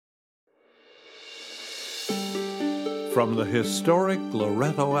from the historic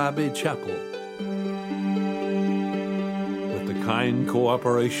Loretto Abbey Chapel, with the kind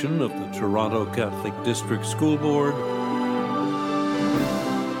cooperation of the Toronto Catholic District School Board,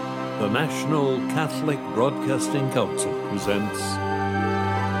 the National Catholic Broadcasting Council presents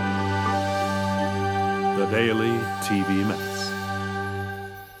the Daily TV Mass.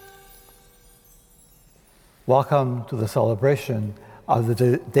 Welcome to the celebration of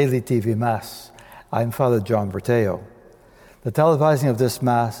the Daily TV Mass. I'm Father John Berteo. The televising of this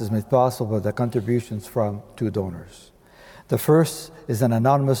Mass is made possible by the contributions from two donors. The first is an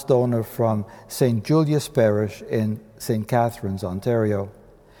anonymous donor from St. Julius Parish in St. Catharines, Ontario,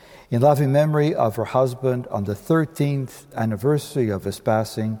 in loving memory of her husband on the 13th anniversary of his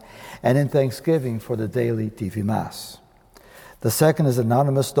passing and in thanksgiving for the Daily TV Mass. The second is an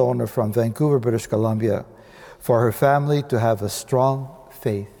anonymous donor from Vancouver, British Columbia, for her family to have a strong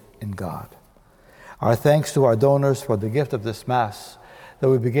faith in God. Our thanks to our donors for the gift of this Mass, that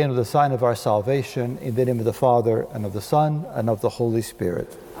we begin with the sign of our salvation in the name of the Father, and of the Son, and of the Holy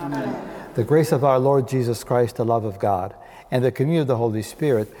Spirit. Amen. The grace of our Lord Jesus Christ, the love of God, and the communion of the Holy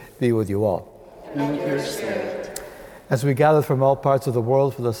Spirit be with you all. And with your spirit. As we gather from all parts of the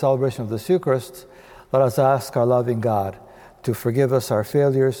world for the celebration of the Eucharist, let us ask our loving God to forgive us our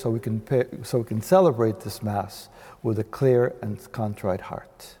failures so we can celebrate this Mass with a clear and contrite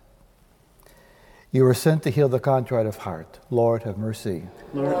heart. You were sent to heal the contrite of heart. Lord, have mercy.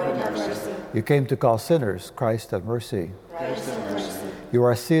 Lord, have mercy. You came to call sinners. Christ, have mercy. Christ, have mercy. You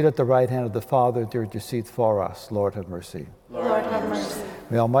are seated at the right hand of the Father to intercede for us. Lord, have mercy. Lord, have mercy.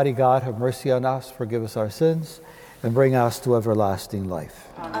 May Almighty God have mercy on us, forgive us our sins, and bring us to everlasting life.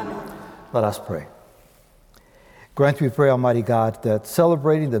 Amen. Let us pray. Grant, we pray, Almighty God, that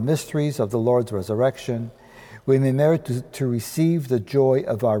celebrating the mysteries of the Lord's resurrection, we may merit to receive the joy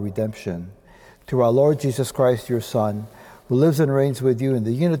of our redemption. Through our Lord Jesus Christ, your Son, who lives and reigns with you in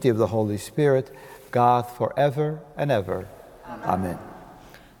the unity of the Holy Spirit, God, forever and ever. Amen.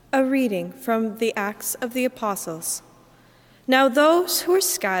 A reading from the Acts of the Apostles. Now those who were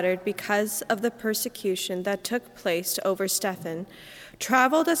scattered because of the persecution that took place over Stephen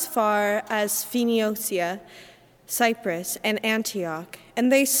traveled as far as Phoenicia, Cyprus, and Antioch, and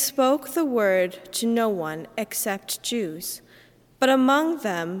they spoke the word to no one except Jews. But among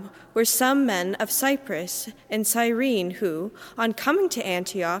them were some men of Cyprus and Cyrene who, on coming to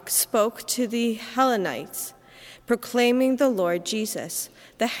Antioch, spoke to the Hellenites, proclaiming the Lord Jesus.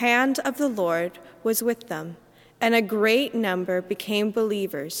 The hand of the Lord was with them, and a great number became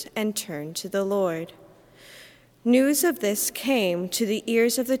believers and turned to the Lord. News of this came to the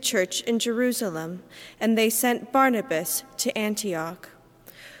ears of the church in Jerusalem, and they sent Barnabas to Antioch.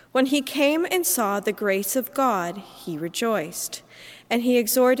 When he came and saw the grace of God, he rejoiced, and he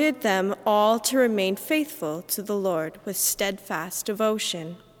exhorted them all to remain faithful to the Lord with steadfast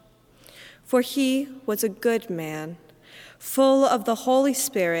devotion. For he was a good man, full of the Holy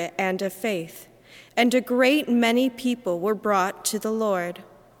Spirit and of faith, and a great many people were brought to the Lord.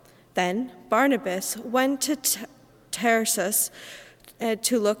 Then Barnabas went to Tarsus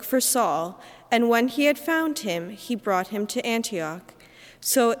to look for Saul, and when he had found him, he brought him to Antioch.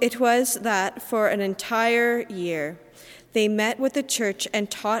 So it was that for an entire year they met with the church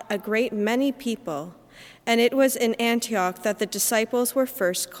and taught a great many people, and it was in Antioch that the disciples were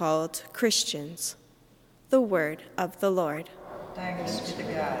first called Christians. The word of the Lord. Thanks be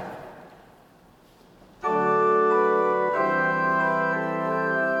to God.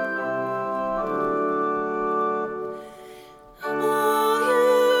 All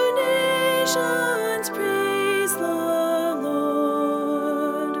you nations, praise the Lord.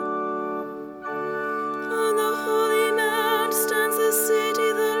 On the holy mount stands the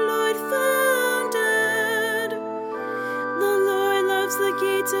city the Lord founded. The Lord loves the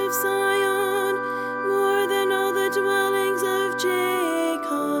gates of Zion more than all the dwellings of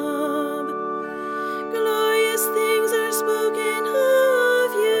Jacob. Glorious things are spoken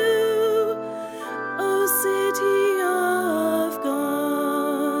of you, O city of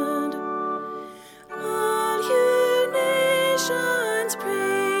God. All you nations,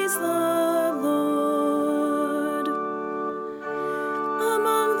 praise the Lord.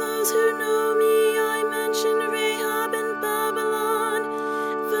 Among those who know me, I mention Rahab in Babylon,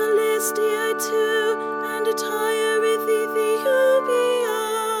 Philistia too, and Tyre with Ethiopia.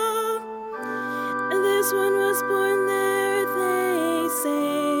 And this one was born there, they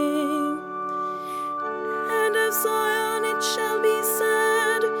say. And of Zion it shall be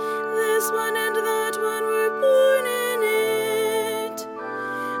said, this one and that one were born in it.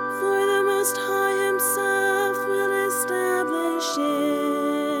 For the Most High himself will establish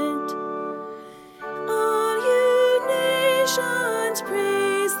it.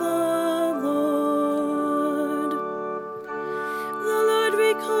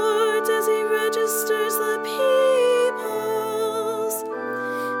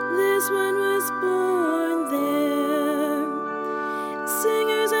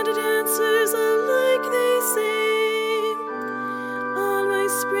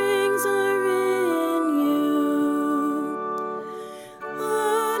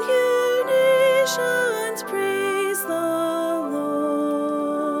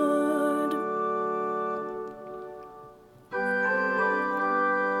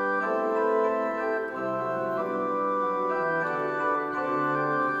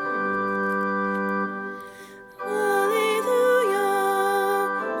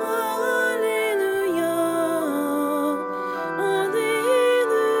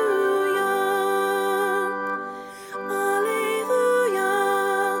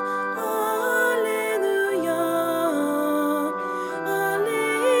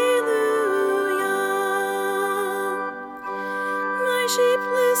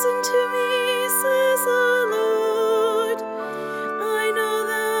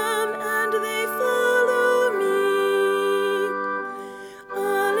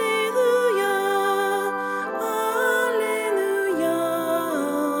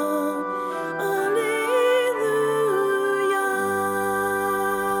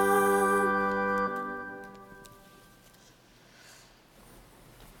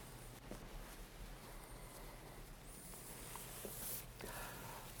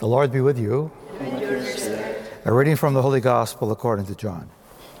 The Lord be with you. And with your spirit. A reading from the Holy Gospel according to John.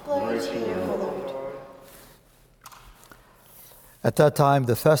 Glory to you, O Lord. At that time,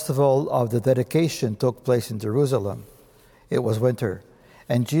 the festival of the dedication took place in Jerusalem. It was winter,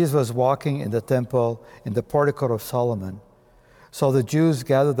 and Jesus was walking in the temple in the portico of Solomon. So the Jews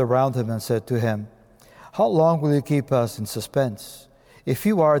gathered around him and said to him, "How long will you keep us in suspense? If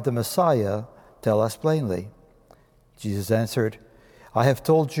you are the Messiah, tell us plainly." Jesus answered, "I have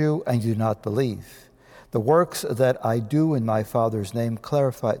told you, and you do not believe. The works that I do in my Father's name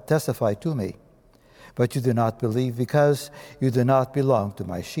testify to me. But you do not believe because you do not belong to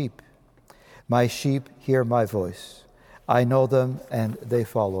my sheep. My sheep hear my voice. I know them, and they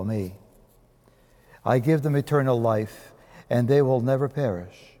follow me. I give them eternal life, and they will never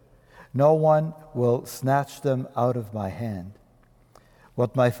perish. No one will snatch them out of my hand.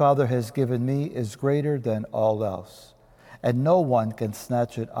 What my Father has given me is greater than all else, and no one can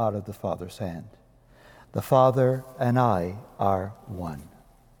snatch it out of the Father's hand. The Father and I are one."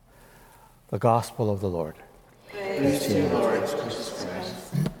 The Gospel of the Lord. Praise to you, Lord Jesus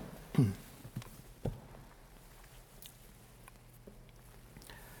Christ.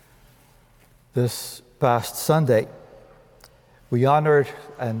 This past Sunday, we honored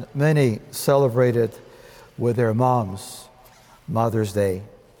and many celebrated with their moms Mother's Day.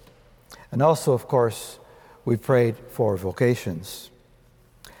 And also, of course, we prayed for vocations.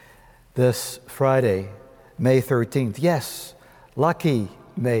 This Friday, May 13th, yes, lucky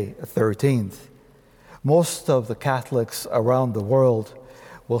May 13th, most of the Catholics around the world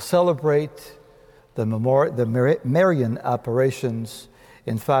will celebrate the Marian apparitions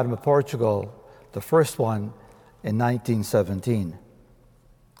in Fatima, Portugal, the first one in 1917.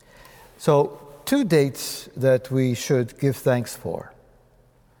 So, two dates that we should give thanks for,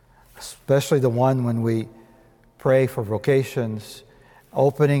 especially the one when we pray for vocations,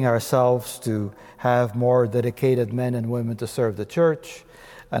 opening ourselves to have more dedicated men and women to serve the church,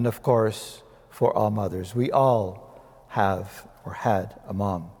 and of course, for all mothers. We all have or had a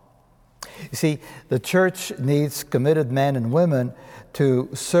mom. You see, the church needs committed men and women to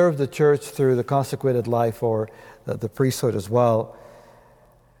serve the church through the consecrated life or the priesthood as well.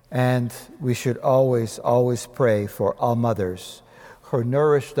 And we should always, always pray for all mothers who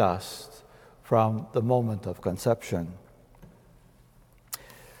nourished us from the moment of conception.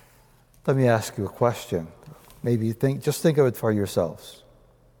 Let me ask you a question. Maybe just think of it for yourselves.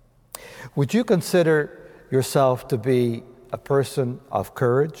 Would you consider yourself to be a person of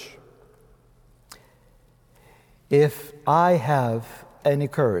courage? If I have any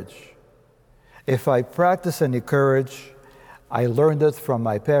courage, if I practice any courage, I learned it from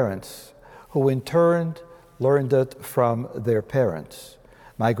my parents, who in turn learned it from their parents,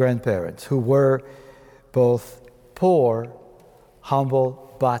 my grandparents, who were both poor,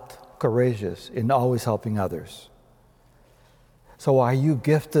 humble, but courageous in always helping others. So are you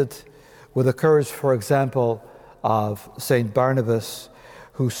gifted with the courage, for example, of St. Barnabas,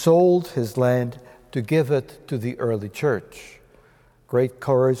 who sold his land to give it to the early church? Great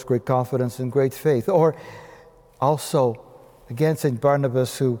courage, great confidence, and great faith. Or also, again, St.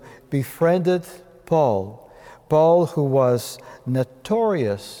 Barnabas, who befriended Paul, who was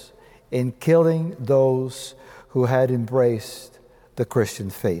notorious in killing those who had embraced the Christian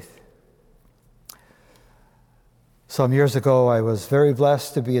faith. Some years ago, I was very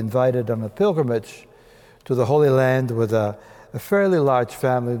blessed to be invited on a pilgrimage to the Holy Land with a fairly large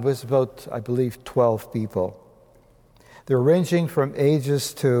family. It was about, I believe, 12 people. They were ranging from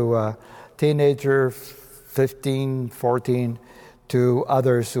ages to teenager, 15, 14, to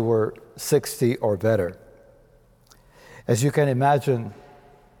others who were 60 or better. As you can imagine,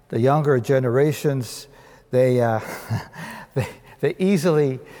 the younger generations, they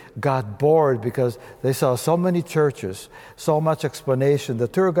easily got bored because they saw so many churches, so much explanation. The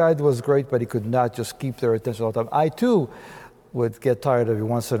tour guide was great, but he could not just keep their attention all the time. I too would get tired every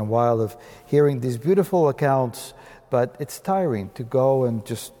once in a while of hearing these beautiful accounts, but it's tiring to go and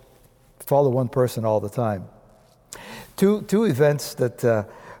just follow one person all the time. Two events that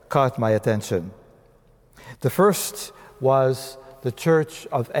caught my attention. The first was the Church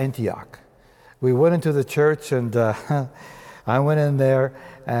of Antioch. We went into the church, and I went in there,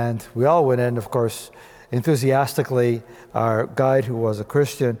 and we all went in, of course, enthusiastically. Our guide, who was a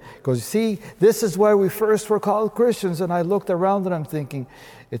Christian, goes, "See, this is where we first were called Christians." And I looked around and I'm thinking,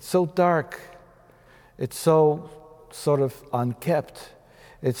 it's so dark. It's so sort of unkept.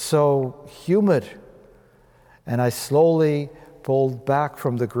 It's so humid. And I slowly pulled back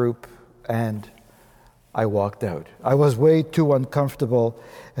from the group and I walked out. I was way too uncomfortable.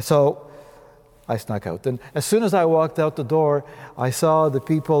 And so I snuck out. And as soon as I walked out the door, I saw the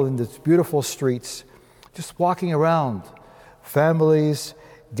people in these beautiful streets just walking around, families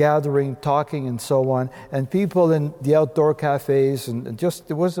gathering, talking, and so on, and people in the outdoor cafes, and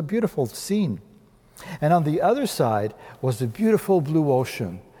just, it was a beautiful scene. And on the other side was the beautiful blue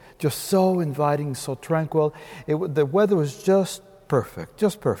ocean, just so inviting, so tranquil. The weather was just perfect,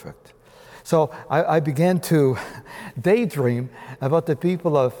 just perfect. So I began to daydream about the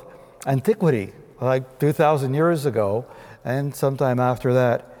people of antiquity, like 2,000 years ago, and sometime after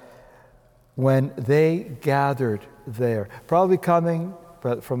that, when they gathered there, probably coming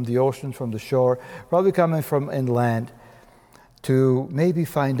from the ocean, from the shore, probably coming from inland, to maybe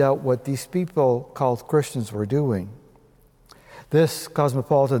find out what these people called Christians were doing. This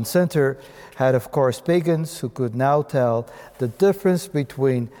cosmopolitan center had, of course, pagans who could now tell the difference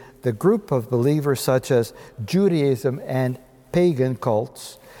between the group of believers such as Judaism and pagan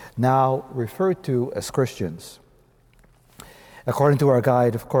cults, now referred to as Christians. According to our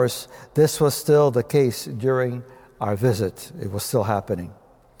guide, of course, this was still the case during our visit. It was still happening.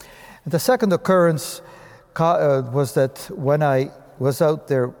 And the second occurrence was that when I was out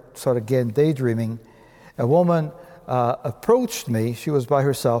there, sort of again daydreaming, a woman approached me. She was by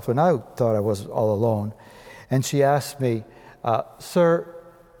herself, and I thought I was all alone. And she asked me, "Sir,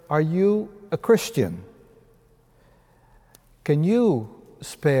 are you a Christian? Can you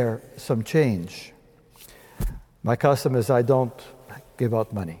spare some change?" My custom is I don't give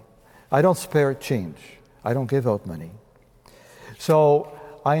out money. I don't spare change. I don't give out money. So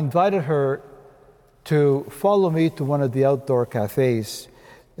I invited her to follow me to one of the outdoor cafes,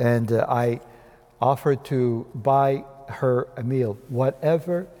 and I offered to buy her a meal,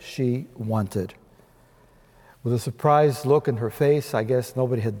 whatever she wanted. With a surprised look in her face, I guess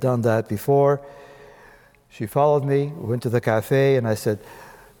nobody had done that before, she followed me, went to the cafe, and I said,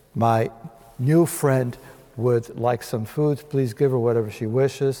 "My new friend would like some food. Please give her whatever she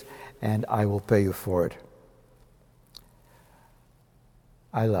wishes, and I will pay you for it."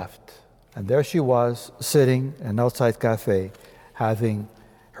 I left. And there she was, sitting in an outside cafe, having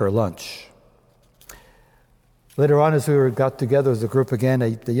her lunch. Later on, as we got together as a group again,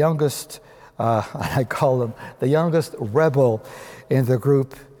 the youngest, I call him, the youngest rebel in the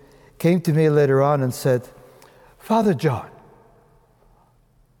group, came to me later on and said, "Father John,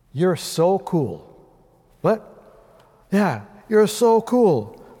 you're so cool." "What?" "Yeah, you're so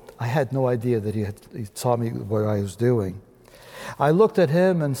cool." I had no idea that he saw me, what I was doing. I looked at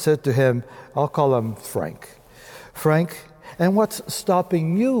him and said to him, I'll call him Frank. "Frank, and what's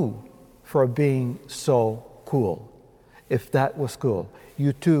stopping you from being so cool? If that was cool,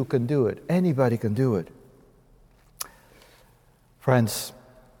 you too can do it. Anybody can do it." Friends,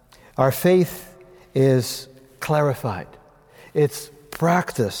 our faith is clarified. It's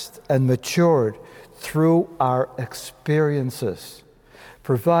practiced and matured through our experiences,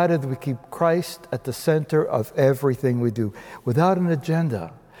 provided we keep Christ at the center of everything we do, without an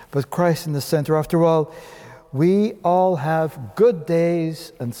agenda, but Christ in the center. After all, we all have good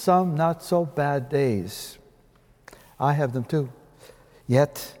days and some not so bad days. I have them too.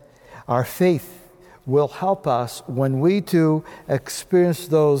 Yet, our faith will help us when we too experience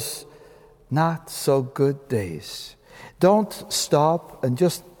those not so good days. Don't stop and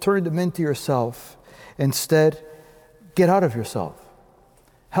just turn them into yourself. Instead, get out of yourself.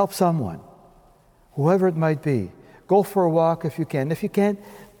 Help someone, whoever it might be. Go for a walk if you can. If you can't,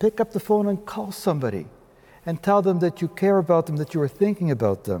 pick up the phone and call somebody and tell them that you care about them, that you are thinking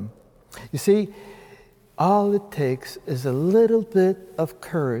about them. You see, all it takes is a little bit of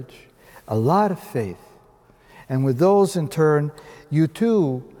courage, a lot of faith. And with those in turn, you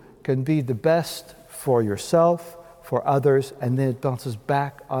too can be the best for yourself, for others, and then it bounces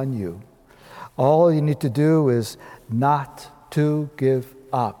back on you. All you need to do is not to give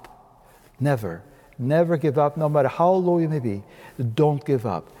up. Never give up, no matter how low you may be. Don't give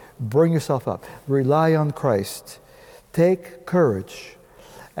up. Bring yourself up. Rely on Christ. Take courage.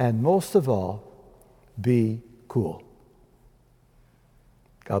 And most of all, be cool.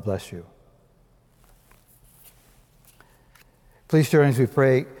 God bless you. Please join as we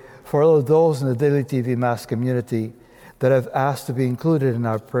pray for all of those in the Daily TV Mass community that have asked to be included in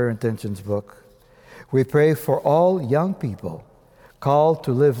our prayer intentions book. We pray for all young people called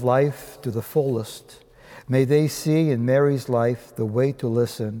to live life to the fullest. May they see in Mary's life the way to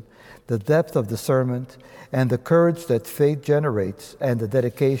listen, the depth of discernment, and the courage that faith generates, and the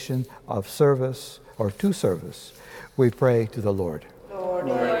dedication of service or to service. We pray to the Lord. Lord,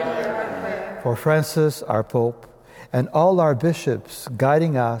 hear our prayer. For Francis, our Pope, and all our bishops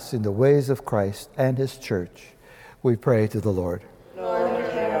guiding us in the ways of Christ and His Church, we pray to the Lord. Lord,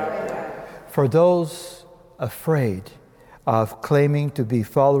 hear our prayer. For those afraid of claiming to be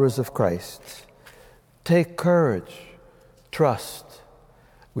followers of Christ, take courage, trust.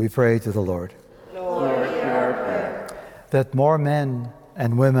 We pray to the Lord. Lord, hear our prayer. That more men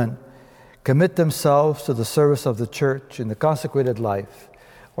and women commit themselves to the service of the church in the consecrated life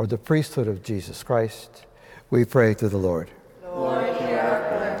or the priesthood of Jesus Christ. We pray to the Lord. Lord, hear our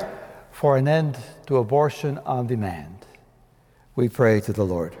prayer. For an end to abortion on demand, we pray to the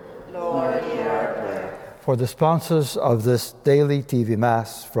Lord. Lord, hear our prayer. For the sponsors of this daily TV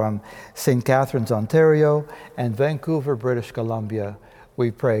Mass from St. Catharines, Ontario, and Vancouver, British Columbia,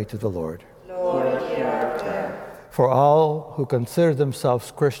 we pray to the Lord. Lord, hear our prayer. For all who consider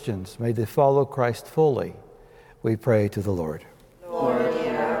themselves Christians, may they follow Christ fully, we pray to the Lord. Lord,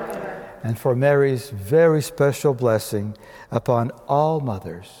 hear our prayer. And for Mary's very special blessing upon all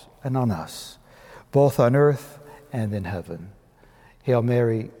mothers and on us, both on earth and in heaven. Hail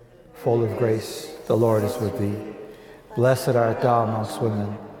Mary, full of grace, the Lord is with thee. Blessed art thou amongst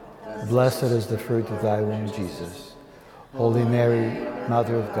women. Blessed is the fruit of thy womb, Jesus. Holy Mary,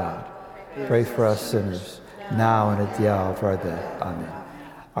 Mother of God, pray for us sinners, now and at the hour of our death. Amen.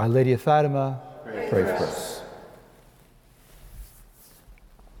 Our Lady of Fatima, pray for us.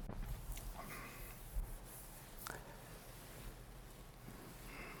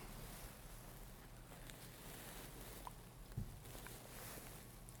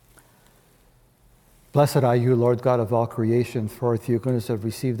 Blessed are you, Lord God of all creation, for with your goodness have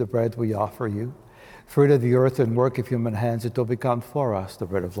received the bread we offer you. Fruit of the earth and work of human hands, it will become for us the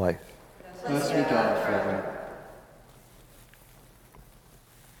bread of life. Blessed be God forever.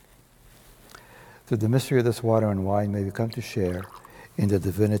 Through the mystery of this water and wine, may we come to share in the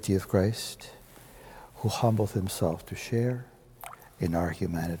divinity of Christ, who humbled himself to share in our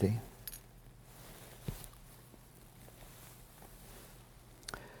humanity.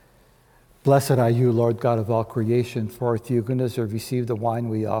 Blessed are you, Lord God of all creation, for with your goodness you have received the wine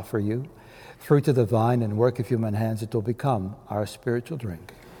we offer you. Fruit of the vine and work of human hands, it will become our spiritual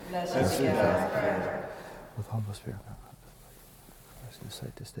drink. Blessed be God forever. With humble spirit, in the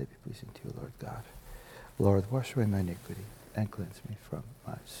sight this day be pleasing to you, Lord God. Lord, wash away my iniquity and cleanse me from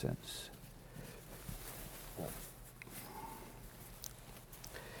my sins.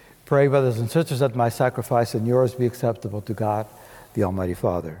 Pray, brothers and sisters, that my sacrifice and yours be acceptable to God, the Almighty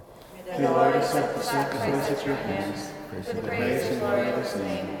Father. May the Lord accept the sacrifice at your hands, for the praise and glory of his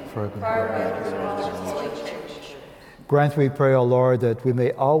name, For for our good and the Lord's holy church. Grant, we pray, O Lord, that we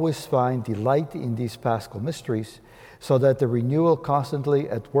may always find delight in these paschal mysteries, so that the renewal constantly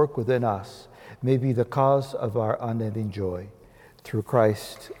at work within us may be the cause of our unending joy. Through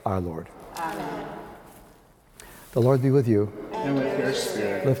Christ our Lord. Amen. The Lord be with you. And with your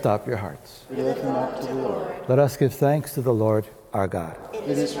spirit, Lift up your hearts. we lift them up to the Lord. Let us give thanks to the Lord our God.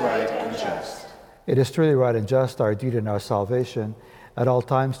 It is right and just. It is truly right and just, our duty and our salvation, at all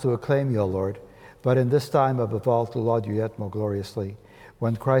times to acclaim you, O Lord, but in this time above all to laud you yet more gloriously,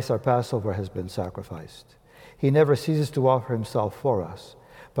 when Christ our Passover has been sacrificed. He never ceases to offer himself for us,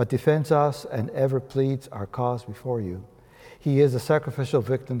 but defends us and ever pleads our cause before you. He is the sacrificial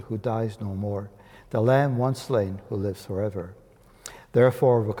victim who dies no more, the Lamb once slain who lives forever.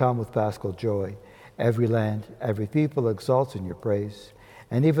 Therefore, overcome with paschal joy, every land, every people exalts in your praise,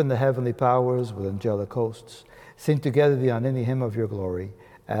 and even the heavenly powers with angelic hosts sing together the unending hymn of your glory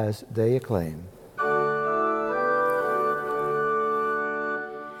as they acclaim.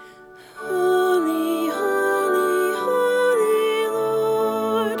 Holy, holy, holy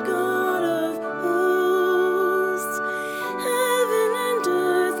Lord God of hosts, heaven and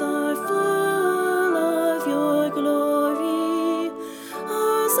earth are full of your glory.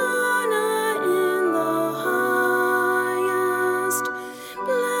 Hosanna in the highest.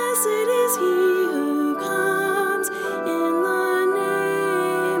 Blessed is he who comes in the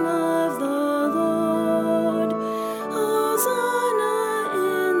name of the Lord. Hosanna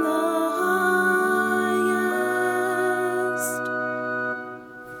in the highest.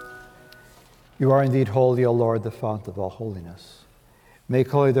 You are indeed holy, O Lord, the fount of all holiness. Make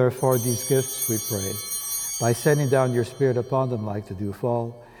holy, therefore, these gifts, we pray, by sending down your Spirit upon them like the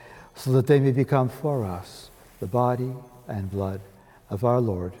dewfall, so that they may become for us the body and blood of our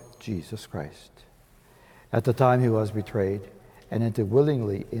Lord Jesus Christ. At the time he was betrayed and entered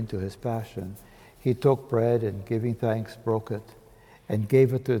willingly into his passion, he took bread and, giving thanks, broke it and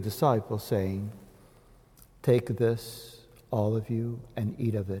gave it to the disciples, saying, "Take this, all of you, and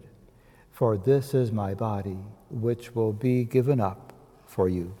eat of it, for this is my body, which will be given up for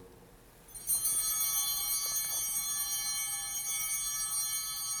you."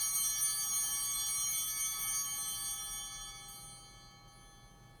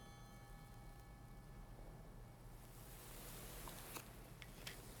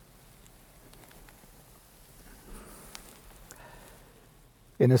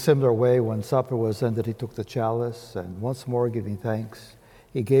 In a similar way, when supper was ended, he took the chalice, and once more giving thanks,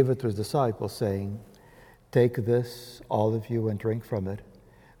 he gave it to his disciples, saying, "Take this, all of you, and drink from it,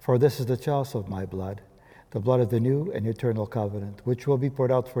 for this is the chalice of my blood, the blood of the new and eternal covenant, which will be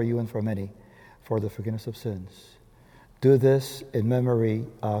poured out for you and for many for the forgiveness of sins. Do this in memory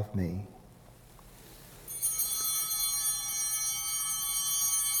of me."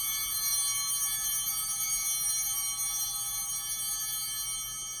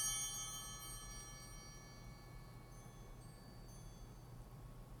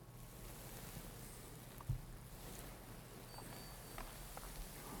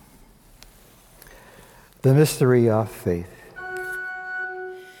 The mystery of faith.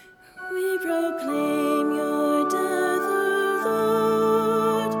 We proclaim your death, O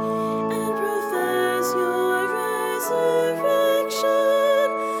Lord, and profess your resurrection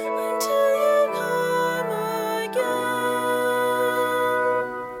until you come again.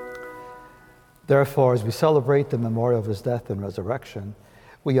 Therefore, as we celebrate the memorial of his death and resurrection,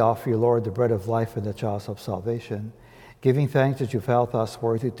 we offer you, Lord, the bread of life and the chalice of salvation, giving thanks that you felt us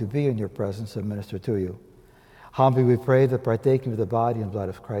worthy to be in your presence and minister to you. Humbly we pray that, partaking of the body and blood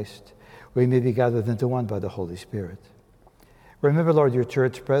of Christ, we may be gathered into one by the Holy Spirit. Remember, Lord, your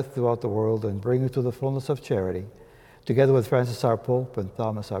church spread throughout the world and bring it to the fullness of charity, together with Francis our Pope and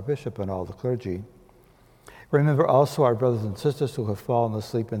Thomas our Bishop and all the clergy. Remember also our brothers and sisters who have fallen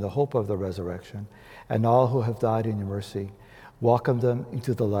asleep in the hope of the resurrection, and all who have died in your mercy. Welcome them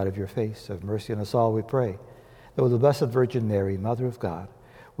into the light of your face. Have mercy on us all, we pray, that with the Blessed Virgin Mary, Mother of God,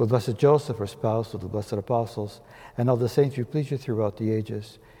 with Blessed Joseph, her spouse, with the blessed apostles, and all the saints who please you throughout the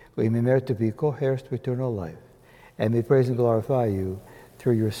ages, we may merit to be co-heirs to eternal life, and may praise and glorify you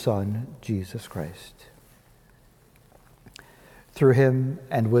through your Son, Jesus Christ. Through him,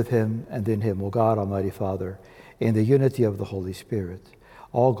 and with him, and in him, O God, Almighty Father, in the unity of the Holy Spirit,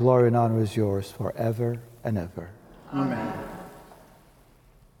 all glory and honor is yours forever and ever. Amen.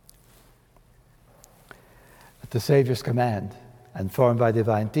 At the Savior's command, and formed by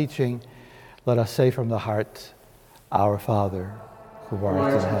divine teaching, let us say from the heart, Our Father, who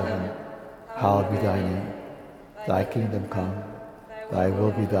art in heaven, hallowed be thy name. Thy kingdom come, thy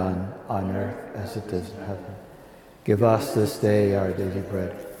will be done on earth as it is in heaven. Give us this day our daily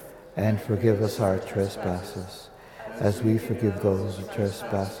bread, and forgive us our trespasses, as we forgive those who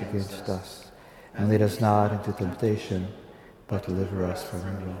trespass against us. And lead us not into temptation, but deliver us from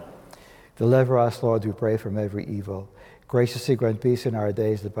evil. Deliver us, Lord, we pray, from every evil. Graciously grant peace in our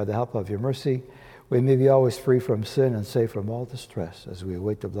days, that by the help of your mercy we may be always free from sin and safe from all distress, as we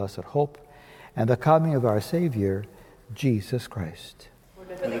await the blessed hope and the coming of our Savior, Jesus Christ. For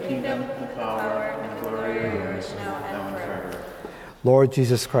the kingdom, the power, and the glory are yours, now and forever. Lord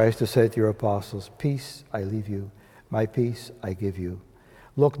Jesus Christ, who said to your apostles, "Peace I leave you, my peace I give you,"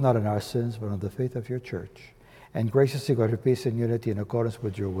 look not on our sins, but on the faith of your church, and graciously grant her peace and unity in accordance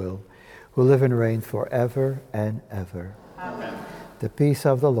with your will, who live and reign forever and ever. Amen. The peace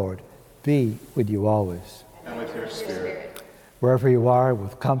of the Lord be with you always. And with your spirit. Wherever you are,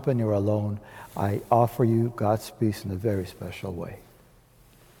 with company or alone, I offer you God's peace in a very special way.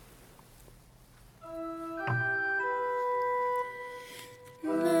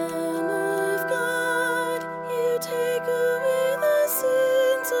 Lamb of God, you take away the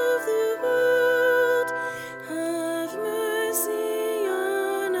sins of the world. Have mercy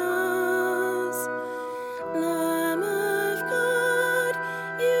on us. Lamb of God,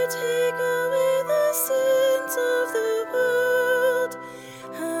 you take away the sins of the world.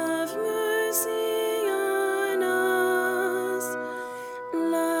 Have mercy on us.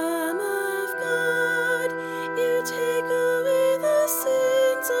 Lamb of God, you take away the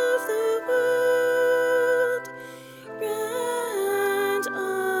sins of the world. Grant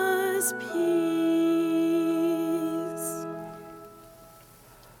us peace.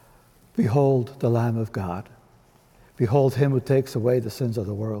 Behold the Lamb of God. Behold him who takes away the sins of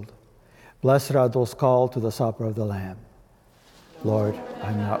the world. Blessed are those called to the supper of the Lamb. Lord,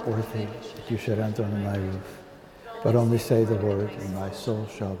 I'm not worthy that you should enter under my roof, but only say the word, and my soul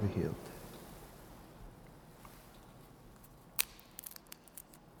shall be healed.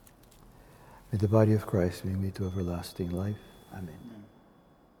 May the body of Christ bring me to everlasting life. Amen.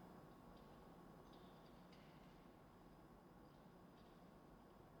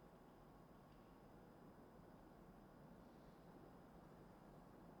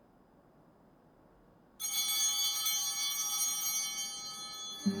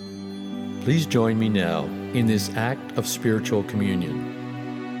 Please join me now in this act of spiritual communion.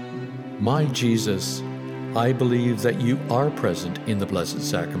 My Jesus, I believe that you are present in the Blessed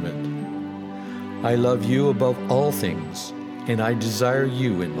Sacrament. I love you above all things, and I desire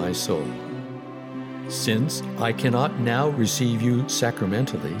you in my soul. Since I cannot now receive you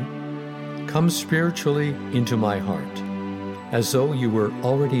sacramentally, come spiritually into my heart, as though you were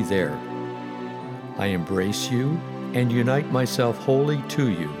already there. I embrace you and unite myself wholly to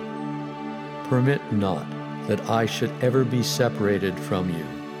you. Permit not that I should ever be separated from you.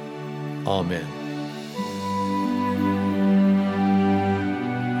 Amen.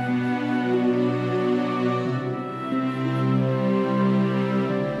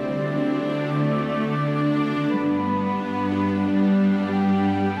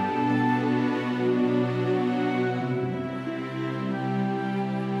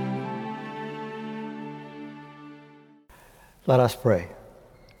 Let us pray.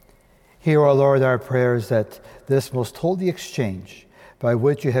 Hear, O Lord, our prayers that this most holy exchange by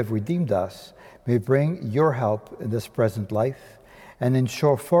which you have redeemed us may bring your help in this present life and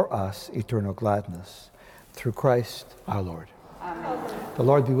ensure for us eternal gladness. Through Christ our Lord. Amen. The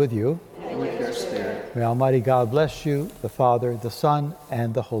Lord be with you. And with your spirit. May Almighty God bless you, the Father, the Son,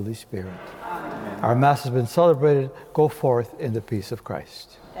 and the Holy Spirit. Amen. Our Mass has been celebrated. Go forth in the peace of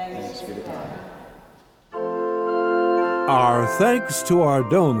Christ. Thanks be to God. Our thanks to our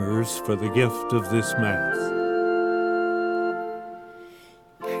donors for the gift of this Mass.